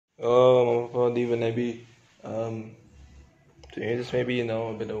Probably maybe today this may be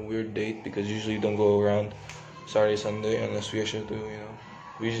a bit of a weird date because usually don't go around Saturday Sunday unless we actually do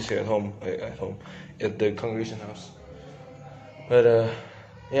we usually stay at home at the congregation house. But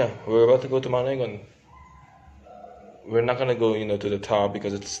yeah, we're about to go to Mount Egon. We're not gonna go to the top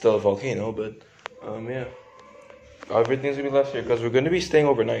because it's still a volcano, but yeah, everything's gonna be left here because we're gonna be staying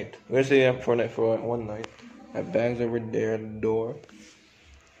overnight. We're gonna stay for one night. I have bags over there at the door.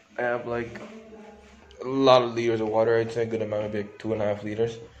 I have like a lot of liters of water. I'd say a good amount, maybe like 2.5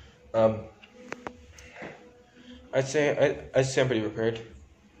 liters. I'd say I'm pretty prepared.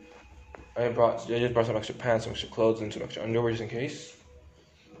 I just brought some extra pants, some extra clothes, and some extra underwear just in case.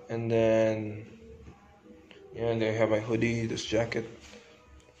 And then they have my hoodie, this jacket,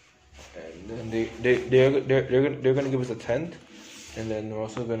 and then they're gonna give us a tent, and then we're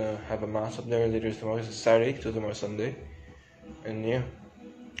also gonna have a mass up there later tomorrow. It's Saturday, so tomorrow's Sunday, and yeah.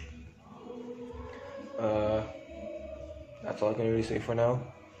 That's all I can really say for now.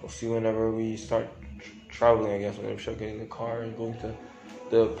 We'll see whenever we start traveling, I guess. Whenever we start getting in the car and going to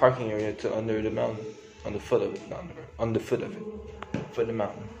the parking area to under the mountain, on the foot of it, not under, on the foot of it, foot of the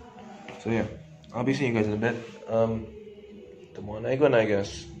mountain. So yeah, I'll be seeing you guys in a bit. The Mount Egon, I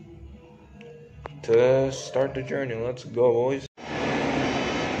guess, to start the journey. Let's go, boys.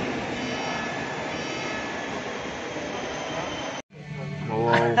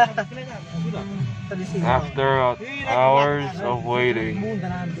 After hours of waiting,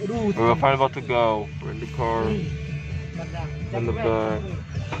 we're finally about to go. We're in the car, in the bed.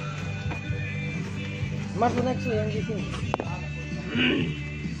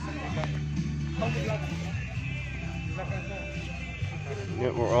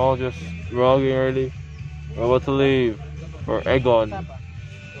 Yeah, we're all getting ready. We're about to leave for Egon.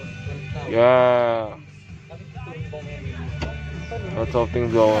 Yeah. That's how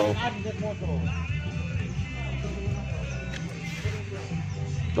things go well.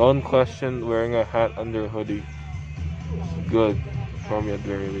 Don't question wearing a hat under a hoodie. Good for me at the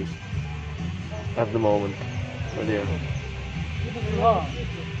very least. At the moment. But yeah.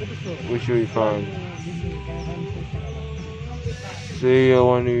 We should be fine. See you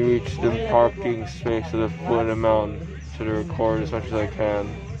when we reach the parking space at the foot of the mountain. To record as much as I can.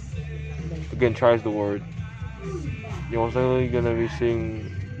 Again, tries the word. You're most likely gonna be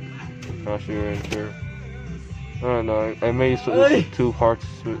seeing. Actually, you're in here. I don't know. I may split this in 2 parts,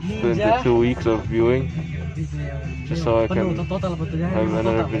 split into 2 weeks of viewing, just so I can have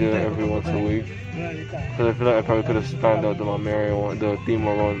another video every once a week. Because I feel like I probably could have spanned out the Mount Mary one, the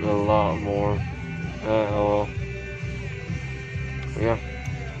Timor one, a lot more. Oh well. Yeah.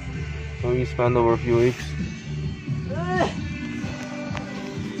 So we spanned over a few weeks.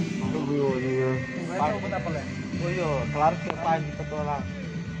 Everyone here.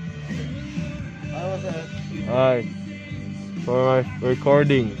 Hi. For my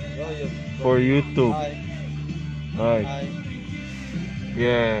recording. For YouTube. Hi.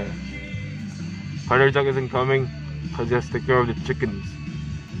 Yeah. Father Jack isn't coming. I'll just take care of the chickens.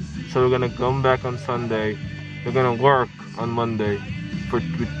 So we're gonna come back on Sunday. We're gonna work on Monday with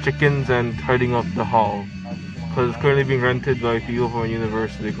chickens and tidying up the hall. Because it's currently being rented by people from a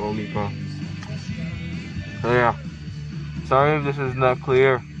university called Nipa. So yeah, sorry if this is not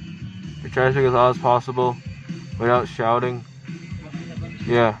clear. We try to speak as loud as possible without shouting.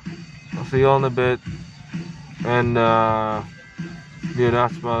 Yeah, I'll see you all in a bit. And yeah,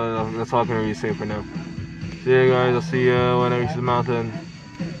 that's about it. That's all I can really say for now. See you guys. I'll see you when I reach the mountain.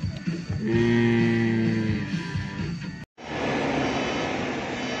 Peace.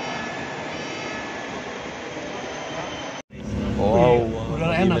 Wow,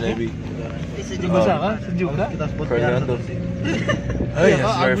 baby. Fernando. Oh yeah,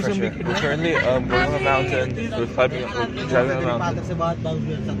 it's very fresh here. We're currently going on a mountain. We're driving on a mountain.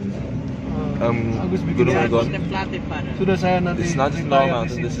 Good Egon. It's not just a normal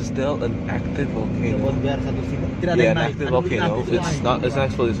mountain. This is still an active volcano. Yeah, an active volcano. It's not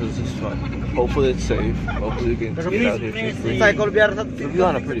exploded, so this is fun. Hopefully it's safe. Hopefully we can get out here free. We're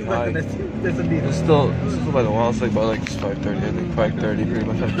on a pretty high. It's still by the wall. It's like about 5:30. I think 5:30, pretty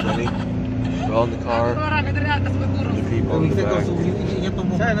much 5:20. We're all in the car. The people in the back.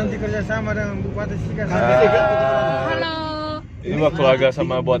 Hello. Ini mah keluarga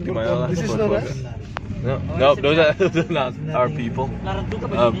sama buat gimana lah. No, those are not our people.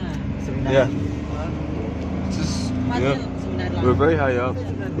 Yeah. It's just, we're very high up.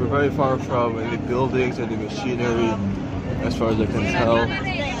 We're very far from any buildings, any machinery, as far as I can tell.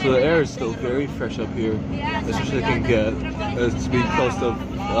 So the air is still very fresh up here, as much as it can get. It's being close to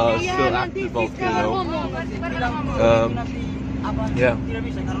still active volcano. Yeah, we're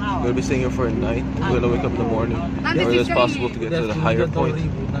gonna be staying here for a night. We're gonna wake up in the morning. Or it's possible to get to the higher point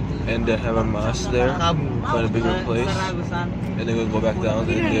and then have a mass there, find a bigger place, and then we'll go back down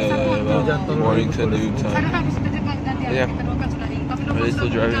in the morning to noon time. Yeah, we're still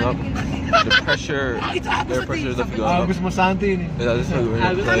driving up. The pressure, air pressure is definitely going up. Yeah, this is how we're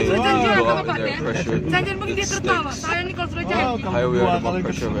gonna play. Go up in air pressure. It stinks. Higher we are, the more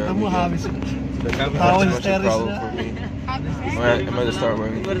pressure of air we get. That's too much a problem for me. I'm gonna start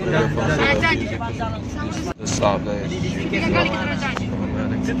wearing earphones so that music just stop that.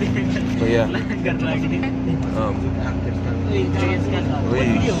 But yeah. Look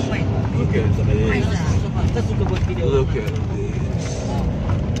at this.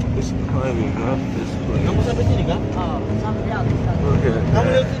 It's climbing up this place. Look at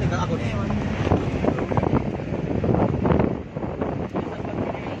that.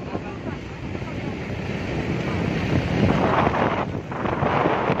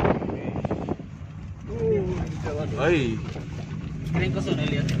 Hey.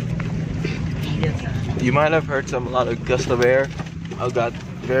 You might have heard a lot of gust of air. I got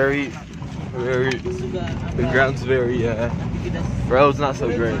very, the ground's very, road's not so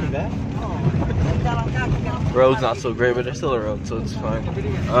great. Road's not so great, but there's still a road, so it's fine.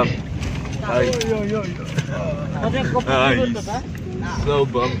 Nice. So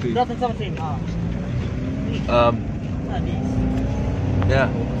bumpy. Yeah.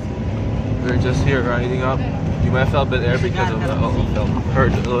 We're just here riding up. You might have felt a bit air because of the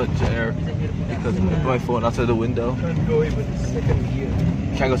heard a little air because of my phone outside the window. Can't go even second gear.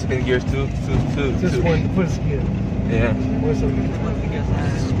 Can't go second gears too. Just one first gear. Yeah.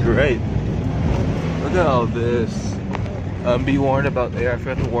 It's great. Look at all this. Be warned about air. I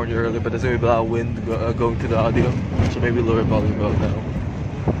forgot to warn you earlier, but there's gonna be a lot of wind going to the audio, so maybe lower volume about now.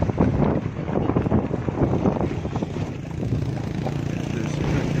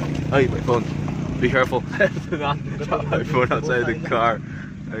 Hey, my phone. Be careful. Do not drop my phone outside the car.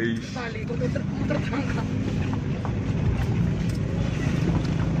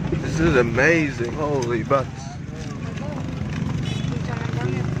 This is amazing. Holy butts.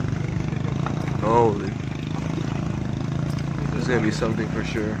 Holy. This is gonna be something for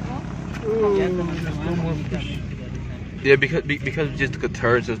sure. Yeah, because just the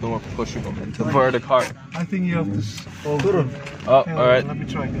turns, there's no more pushing momentum for the car. I think you have to. Oh, alright. Let me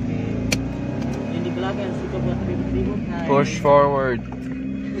try. Push forward.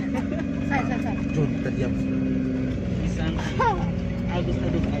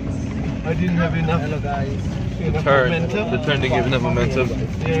 I didn't have enough. The turn didn't give enough momentum.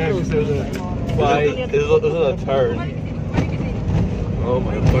 Yeah, because there's a fight. It's a turn. Oh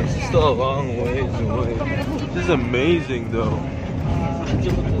my god, it's still a long ways away. This is amazing though.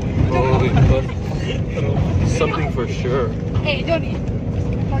 Holy fuck. Something for sure. Hey, Johnny.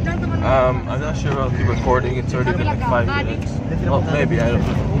 I'm not sure about the recording. It's already been like 5 minutes. Well, maybe, I don't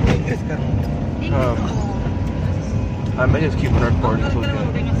know. I may just keep on recording until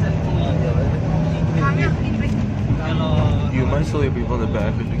you might still hear people in the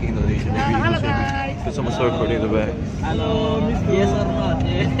back who's speaking Indonesian. Maybe you can because someone's still recording in the back. Yes or not?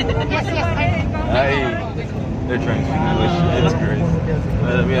 Yes. They're trying to speak English. It's great.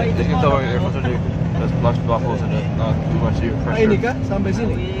 They can tell my earphones are there's black buffaloes and not too much ear pressure.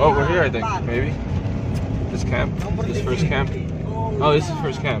 Oh, we're here I think, maybe. This camp. This first camp. Oh, this is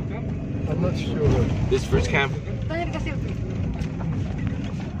first camp. I'm not sure. This first camp.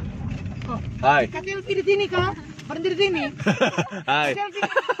 Hi. Selfie di sini kak. Berhenti di sini. Hi.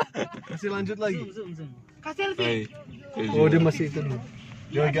 Masih lanjut lagi. Kak selfie. Oh, dia masih itu dulu.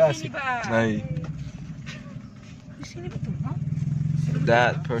 Dia agak asik. Hi. Di sini betul, ha?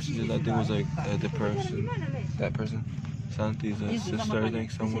 That person, I think, was like the person. That person. Santi's sister, I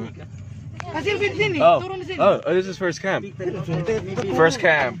think, somewhere. Kak selfie di sini. Turun di sini. Oh, this is first camp. First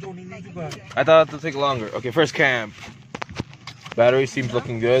camp. I thought it would take longer. Okay, first camp. Battery seems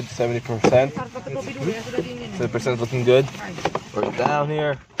looking good, 70%. 70% looking good. We're down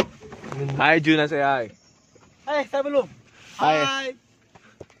here. Hi, June, I say hi. Hey, saya belum. Hi.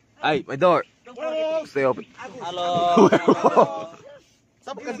 Hi, my door. Stay open. Halo.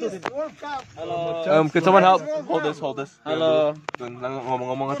 Can someone help? Hold this. Halo.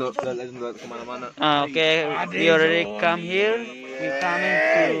 Ngomong-ngomong atau kemana-mana. Okay, we already come here. We coming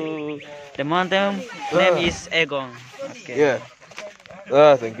to the mountain. Name is Egon. Okay. Yeah.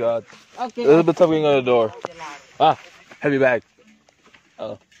 Oh, thank God. Okay. A little bit tugging on the door. Ah, heavy bag.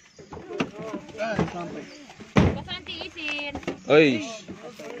 Oh. Hey.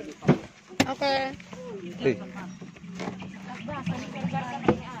 Okay. Hey.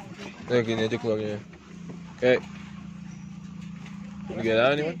 Gini aja keluarnya. Okay. We get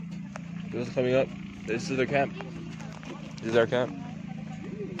out, anyone? Who's coming up? This is their camp. This is our camp.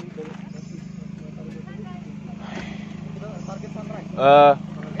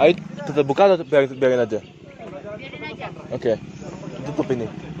 Ay, tetap buka atau biarin aja? Oke. Tutup ini.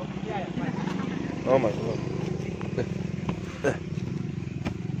 Oh my god.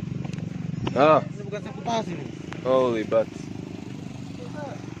 Ah. Ini bukan sapu tas ini. Holy butts.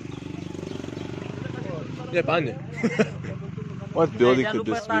 Ini apaan ya? What building could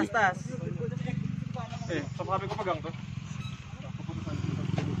this be? Sapu HP ko pegang tuh.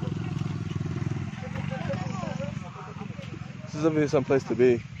 This is some place to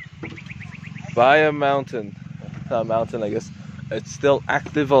be. By a mountain. Not a mountain, I guess. It's still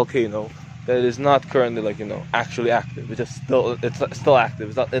active volcano. That is not currently, like, you know, actually active. It's just still, it's still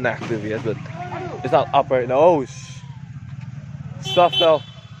active. It's not inactive yet, but it's not up right now. Oh, stuff fell.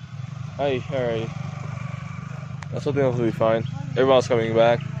 Hi, alright. That's something else will be fine. Everyone's coming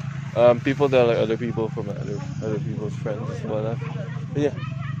back. People that are like other people from other people's friends and stuff like that. But yeah,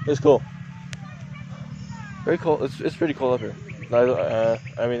 it's cool. Very cold. It's pretty cold up here.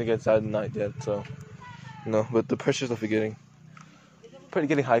 I mean, it gets out at night yet, so no. But the pressure stuff you're getting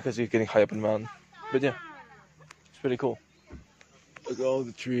high because you're getting high up in the mountain. But yeah, it's pretty cool. Look at all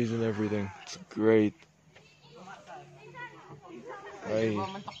the trees and everything. It's great. Right.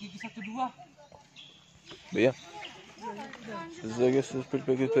 But yeah, this is, I guess, a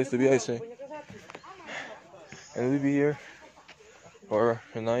pretty good place to be, I say. And we'll be here for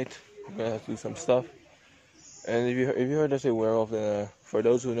a night. We're gonna have to do some stuff. And if you heard us say werewolf, then for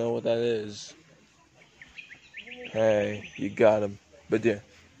those who know what that is, hey, you got him. But yeah,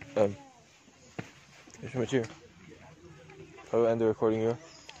 there's so much here. I'll end the recording here,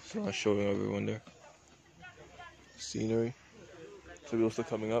 so I'll show everyone there. Scenery. So people still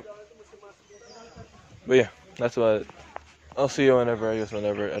coming up. But yeah, that's about it. I'll see you whenever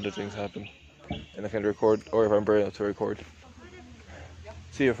other things happen, and I can record, or if I'm brave enough to record.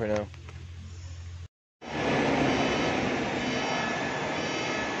 See you for now.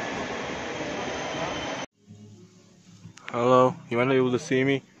 Hello, you might not be able to see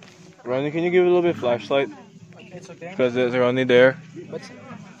me. Ronnie, can you give it a little bit of flashlight? It's okay. Because there's Ronnie there. But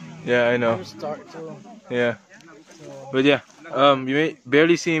Yeah, I know. Yeah. But yeah, you may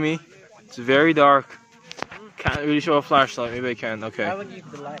barely see me. It's very dark. Can't really show a flashlight. Maybe I can. Okay. I will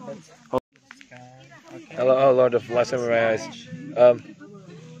give the light, but Hello, oh Lord, the last time in my eyes.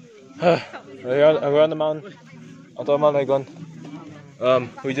 We're on the mountain. On top of Mount Egon.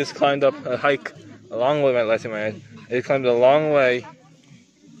 We just climbed up a hike a long way. Last time in my eyes. It climbed a long way,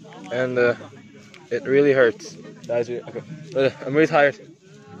 and it really hurts. Okay, but I'm really tired.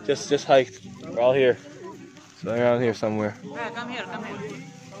 Just hiked. We're all here. So around here somewhere. Come here.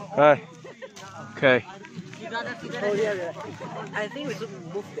 Hi. Okay. I think we should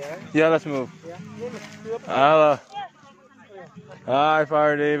move there. Yeah, let's move. Hello. Hi,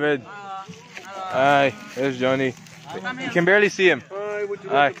 Fire David. Hi, there's Johnny. You can barely see him. Hi, would you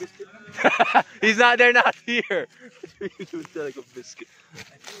Hi. like a biscuit? He's not. They're not here. Like a biscuit.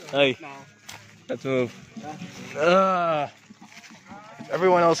 Hi. Let's move.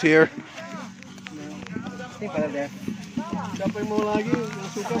 Everyone else here. Capek mo lagi, yung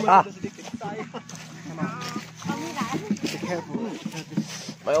suka maganda sedikit. Be careful.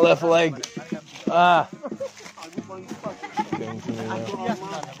 My left leg. Ah.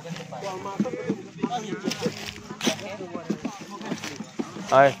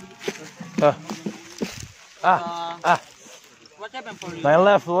 Hi. What happened for you? My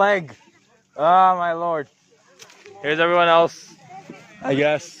left leg. Ah, my lord. Here's everyone else, I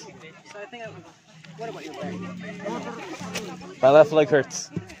guess. So I think, what about your leg? My left leg hurts.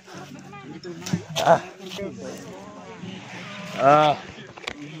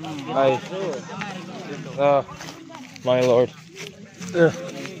 My lord.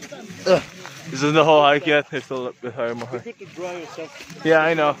 This isn't the whole hike yet. It's still a bit higher. You could draw yourself. Yeah,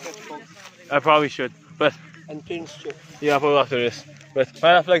 I know. I probably should, but And change shirt. yeah, I'll probably after this. But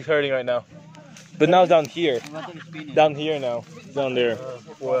my left leg's hurting right now. But now it's down here. Down here now. Down there.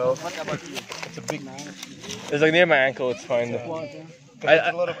 Well, What about you? it's a big. It's like near my ankle. It's fine. It's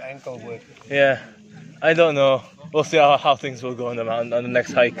a lot of ankle work. Yeah. I don't know. We'll see how things will go on the mountain on the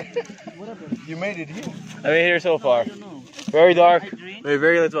next hike. You made it here. I made it here so far. Very dark. Maybe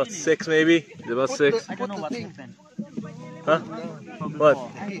very late. About 6 maybe. It's about 6. I don't know what happened. Huh? What?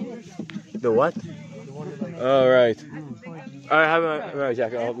 The what? Oh right. I have my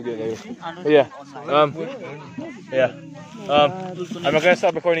jacket. I'll help you get it later. But yeah. Yeah. I'm not gonna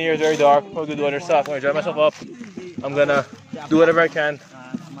stop recording here. It's very dark. I'm gonna do other stuff. I'm gonna dry myself up. I'm gonna do whatever I can,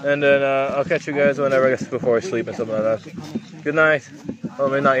 and then I'll catch you guys whenever I guess before I sleep and something like that. Good night. Oh,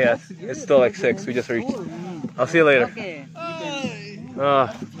 maybe not yet. It's still like 6. We just reached. I'll see you later. Okay.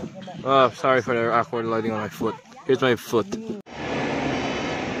 Sorry for the awkward lighting on my foot. Here's my foot.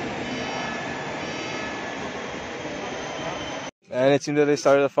 And it seemed that they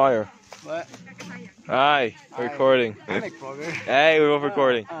started a fire. What? Hi, we're recording. Hey, we're both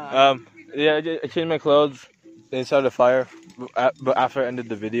recording. Yeah, I changed my clothes. They started a fire, but after I ended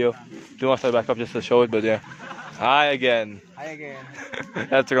the video, do want to start back up just to show it. But yeah, hi again. Hi again.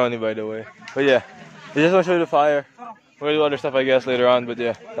 That's Ronnie, by the way. But yeah, I just want to show you the fire. We're gonna do other stuff, I guess, later on. But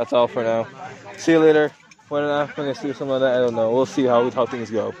yeah, that's all for now. See you later. When I'm gonna do something like that, I don't know. We'll see how things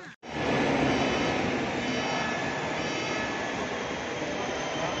go.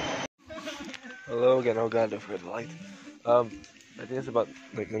 Hello again. Oh god, I forgot the light. I think it's about,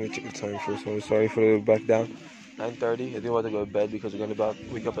 like, let me check the time first. I'm sorry for the back down. 9:30. I didn't want to go to bed because we're gonna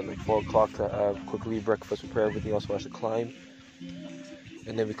wake up at like 4 o'clock to quickly breakfast, prepare everything else for us to climb.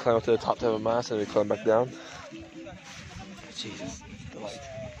 And then we climb up to the top to have a mass and we climb back down. Jesus, the light.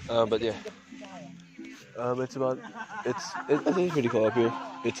 But yeah. I think it's pretty cool up here.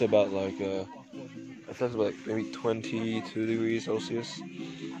 It's about like, I think it's about like maybe 22 degrees Celsius.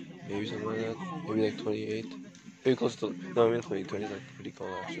 Maybe something like that. Maybe like 28. Maybe close to, no, maybe 20 is like pretty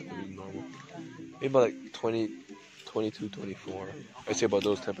cold actually, pretty normal. Maybe about like 22, 24. I'd say about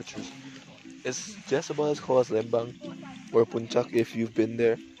those temperatures. It's just about as cold as Lembang or Puncak if you've been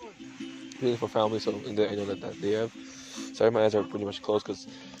there. Really for family, so I know that they have. Sorry, my eyes are pretty much closed because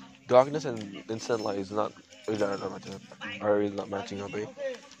darkness and instant light is not really not matching up, eh?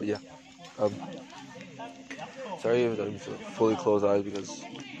 But yeah, sorry if I'm fully closed eyes because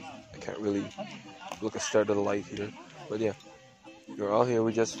I can't really look at start of the light here. But yeah, we're all here.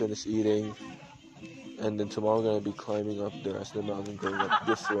 We just finished eating, and then tomorrow we're gonna be climbing up the rest of the mountain, going up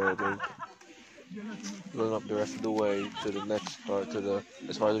this way, I think. Going up the rest of the way to the next part,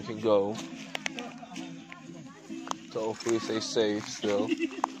 as far as we can go. So hopefully stay safe still.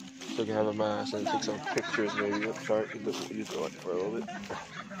 So we can have a mass and take some pictures maybe. Sorry, you do it for a little bit.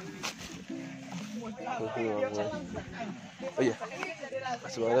 But yeah,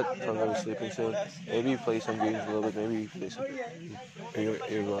 that's about it. I'm gonna be sleeping soon. Maybe play some games a little bit. Maybe play some.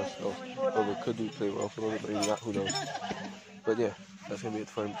 Maybe else. Or we could play Rolf a little bit. Maybe not. Who knows? But yeah, that's gonna be it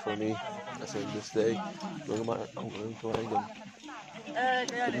for me. That's it this day. I'm going to Egon.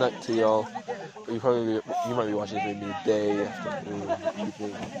 Good night to y'all. You might be watching this maybe the day after.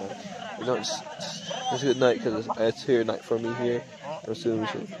 You know, it's a good night because it's here night for me here. I'm still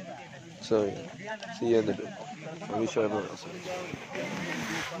sleeping. So yeah, see you in a bit. Let me show everyone else.